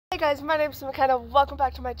guys, my name is McKenna. Welcome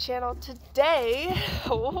back to my channel. Today,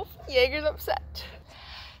 Jaeger's upset.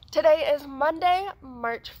 Today is Monday,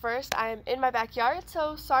 March 1st. I am in my backyard,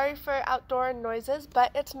 so sorry for outdoor noises,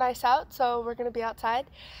 but it's nice out, so we're going to be outside.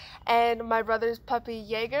 And my brother's puppy,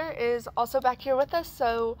 Jaeger, is also back here with us,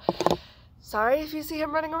 so sorry if you see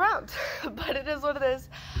him running around, but it is what it is.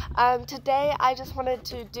 Today, I just wanted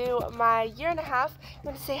to do my year and a half. You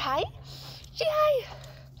want to say hi? Say hi.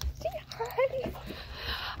 Say hi.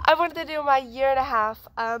 I wanted to do my year and a half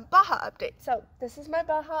BAHA update. So this is my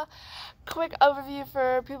BAHA. Quick overview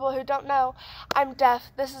for people who don't know. I'm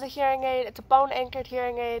deaf. This is a hearing aid. It's a bone anchored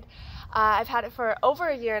hearing aid. I've had it for over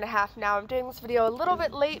a year and a half now. I'm doing this video a little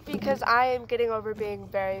bit late because I am getting over being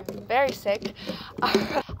very, very sick.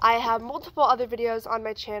 I have multiple other videos on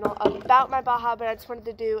my channel about my BAHA, but I just wanted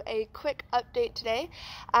to do a quick update today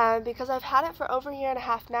because I've had it for over a year and a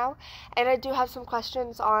half now, and I do have some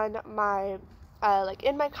questions on my like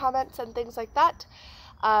in my comments and things like that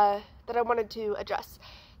that I wanted to address.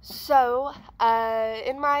 So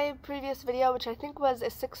in my previous video, which I think was a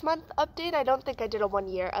 6-month update, I don't think I did a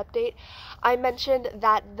 1-year update, I mentioned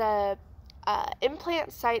that the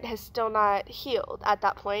implant site has still not healed at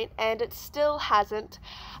that point, and it still hasn't.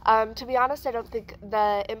 To be honest, I don't think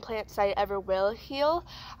the implant site ever will heal.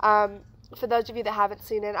 For those of you that haven't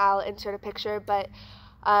seen it, I'll insert a picture, but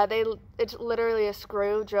it's literally a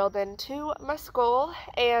screw drilled into my skull,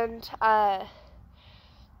 and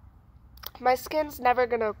my skin's never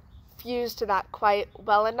gonna fuse to that quite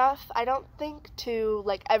well enough, I don't think, to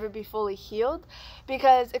like ever be fully healed,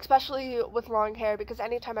 because especially with long hair, because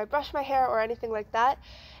anytime I brush my hair or anything like that,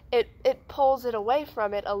 it pulls it away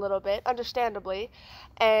from it a little bit, understandably,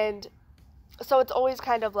 and so it's always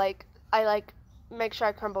kind of like, I like make sure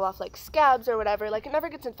I crumble off like scabs or whatever, like it never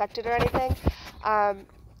gets infected or anything, and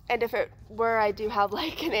if it were, I do have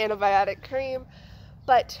like an antibiotic cream,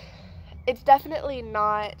 but it's definitely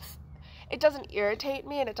not, it doesn't irritate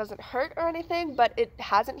me and it doesn't hurt or anything, but it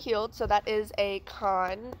hasn't healed, so that is a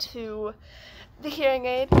con to the hearing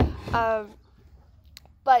aid,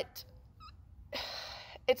 but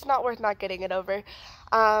it's not worth not getting it over.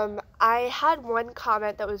 I had one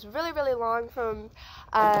comment that was really, really long from,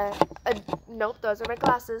 nope, those are my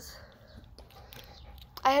glasses.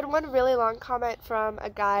 I had one really long comment from a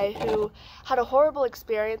guy who had a horrible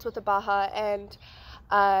experience with the BAHA, and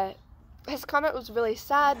his comment was really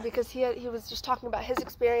sad because he was just talking about his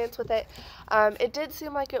experience with it. It did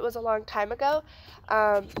seem like it was a long time ago,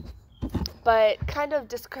 but kind of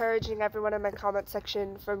discouraging everyone in my comment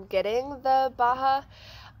section from getting the BAHA,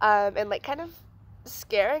 and like kind of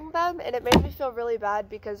scaring them, and it made me feel really bad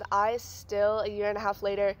because I still, a year and a half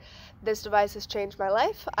later, this device has changed my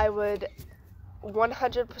life. I would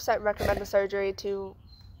 100% recommend the surgery to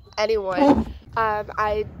anyone.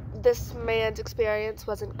 This man's experience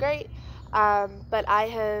wasn't great, but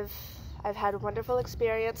I've had a wonderful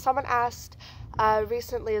experience. Someone asked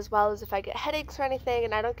recently as well as if I get headaches or anything,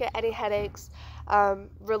 and I don't get any headaches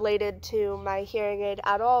related to my hearing aid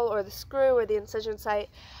at all, or the screw or the incision site.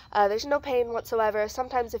 There's no pain whatsoever.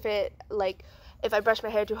 Sometimes if I brush my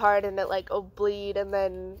hair too hard and it will bleed, and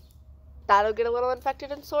then that'll get a little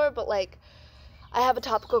infected and sore, but like I have a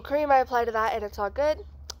topical cream I apply to that and it's all good.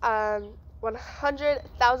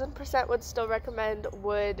 100,000% would still recommend,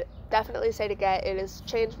 would definitely say to get. It has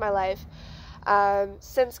changed my life.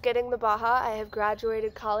 Since getting the BAHA, I have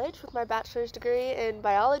graduated college with my bachelor's degree in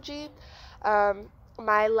biology.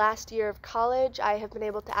 My last year of college, I have been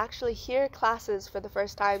able to actually hear classes for the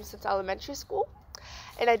first time since elementary school,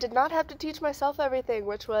 and I did not have to teach myself everything,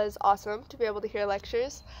 which was awesome to be able to hear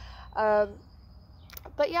lectures.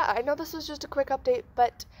 But yeah, I know this was just a quick update,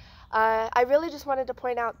 but I really just wanted to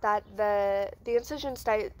point out that the incision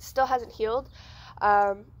site still hasn't healed,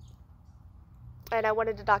 and I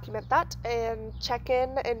wanted to document that and check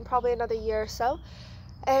in probably another year or so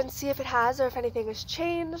and see if it has or if anything has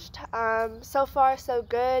changed. So far, so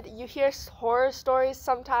good. You hear horror stories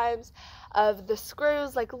sometimes of the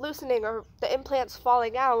screws like loosening or the implants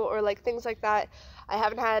falling out or like things like that. I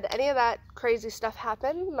haven't had any of that crazy stuff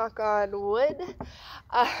happen, knock on wood.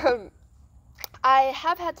 I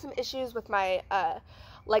have had some issues with my,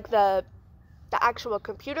 like the actual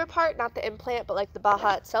computer part, not the implant, but like the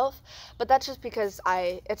BAHA itself, but that's just because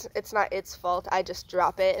it's not its fault, I just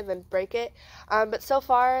drop it and then break it. But so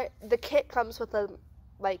far, the kit comes with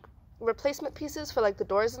like replacement pieces for like the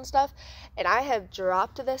doors and stuff, and I have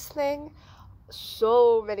dropped this thing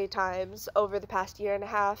so many times over the past year and a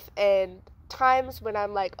half, and times when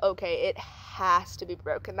I'm like, okay, it has to be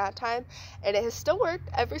broken that time, and it has still worked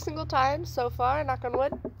every single time so far, knock on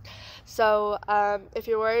wood. So if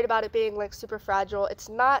you're worried about it being like super fragile, it's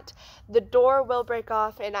not. The door will break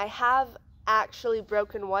off, and I have actually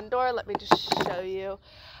broken one door. Let me just show you.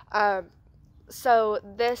 So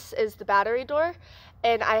this is the battery door,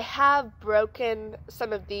 and I have broken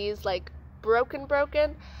some of these, like broken,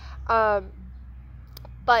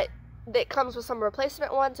 but it comes with some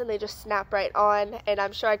replacement ones, and they just snap right on, and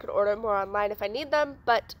I'm sure I could order more online if I need them,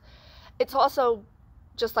 but it's also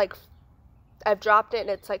just like I've dropped it and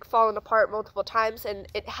it's like fallen apart multiple times, and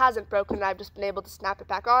it hasn't broken, and I've just been able to snap it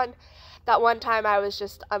back on. That one time I was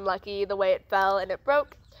just unlucky the way it fell and it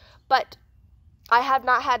broke, but I have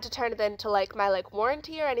not had to turn it into like my like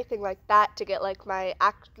warranty or anything like that to get like my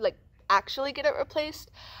actually get it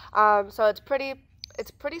replaced. So it's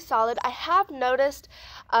pretty solid. I have noticed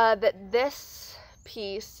that this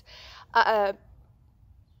piece,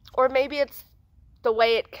 or maybe it's the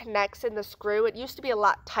way it connects in the screw, it used to be a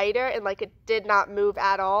lot tighter and like it did not move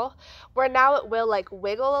at all, where now it will like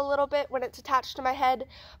wiggle a little bit when it's attached to my head.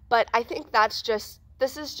 But I think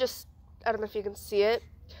this is just, I don't know if you can see it,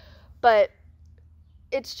 but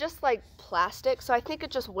it's just like plastic, so I think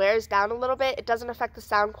it just wears down a little bit. It doesn't affect the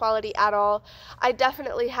sound quality at all. I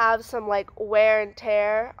definitely have some like wear and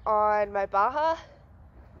tear on my BAHA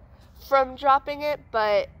from dropping it,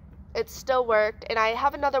 but it still worked. And I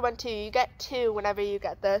have another one too. You get two whenever you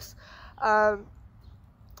get this.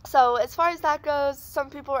 So as far as that goes, some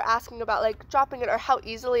people were asking about like dropping it or how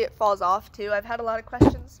easily it falls off too. I've had a lot of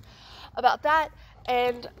questions about that,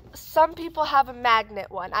 and some people have a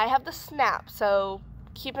magnet one. I have the snap, so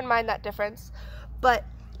keep in mind that difference. But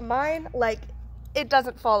mine, like, it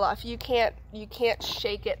doesn't fall off. You can't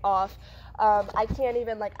shake it off. I can't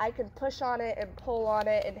even, like, I can push on it and pull on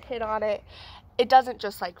it and hit on it. It doesn't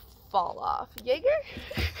just like fall off. Jaeger?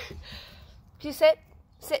 Can you sit?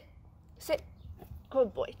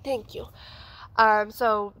 Good boy, thank you.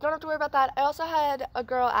 So don't have to worry about that. I also had a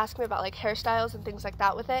girl ask me about like hairstyles and things like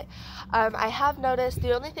that with it. I have noticed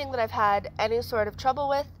the only thing that I've had any sort of trouble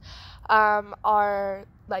with are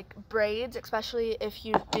like braids, especially if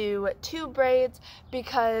you do two braids,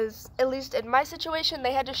 because at least in my situation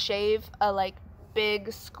they had to shave a like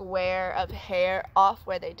big square of hair off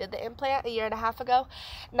where they did the implant a year and a half ago.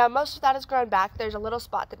 Now most of that has grown back. There's a little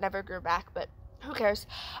spot that never grew back, but who cares?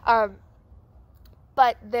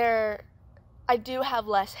 But I do have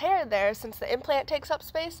less hair there since the implant takes up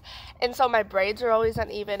space, and so my braids are always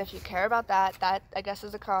uneven. If you care about that I guess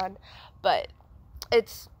is a con, but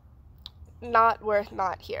it's not worth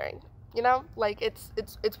not hearing, you know? Like it's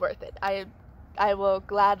worth it. I will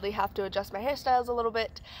gladly have to adjust my hairstyles a little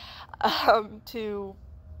bit to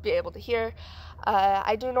be able to hear.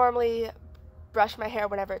 I do normally brush my hair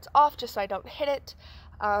whenever it's off just so I don't hit it.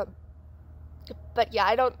 But yeah,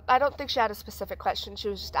 I don't think she had a specific question. She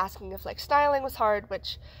was just asking if like styling was hard,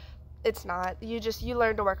 which it's not. You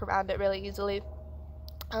learn to work around it really easily.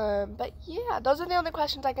 But yeah, those are the only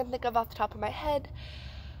questions I can think of off the top of my head.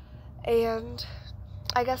 And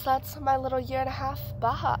I guess that's my little year and a half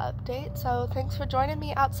BAHA update. So thanks for joining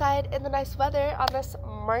me outside in the nice weather on this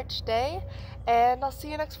March day, and I'll see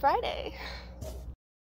you next Friday.